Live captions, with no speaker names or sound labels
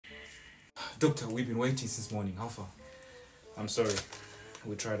Doctor, we've been waiting since morning. How far? I'm sorry.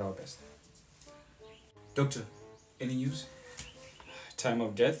 We tried our best. Doctor, any news? Time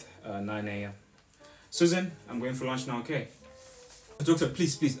of death, 9 a.m. Susan, I'm going for lunch now, okay? Doctor,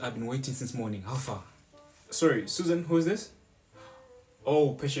 please, I've been waiting since morning. How far? Sorry, Susan, who is this?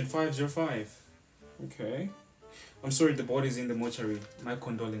 Oh, patient 505. Okay. I'm sorry, the body's in the mortuary. My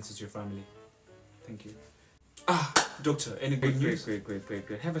condolences to your family. Thank you. Doctor, any good news? Great.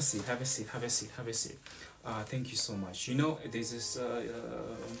 Have a seat. Thank you so much. You know, there's this,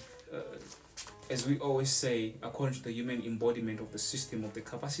 as we always say, according to the human embodiment of the system of the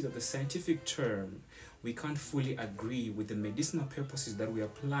capacity of the scientific term, we can't fully agree with the medicinal purposes that we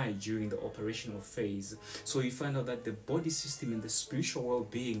apply during the operational phase. So we find out that the body system and the spiritual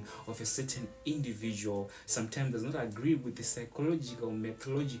well-being of a certain individual sometimes does not agree with the psychological,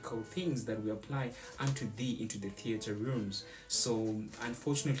 methodological things that we apply unto thee into the theater rooms. So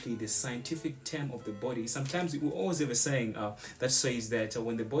unfortunately, the scientific term of the body, sometimes we always have a saying that says that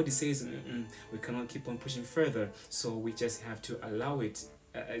when the body says we cannot keep on pushing further, so we just have to allow it.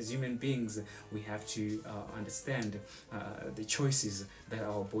 As human beings, we have to understand the choices that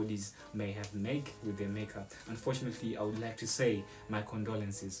our bodies may have made with their maker. Unfortunately, I would like to say my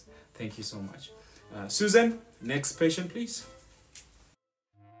condolences. Thank you so much. Susan, next patient, please.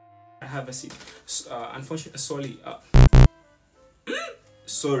 Have a seat. Unfortunately,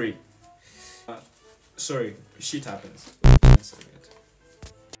 sorry, shit happens.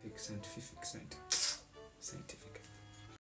 Scientific.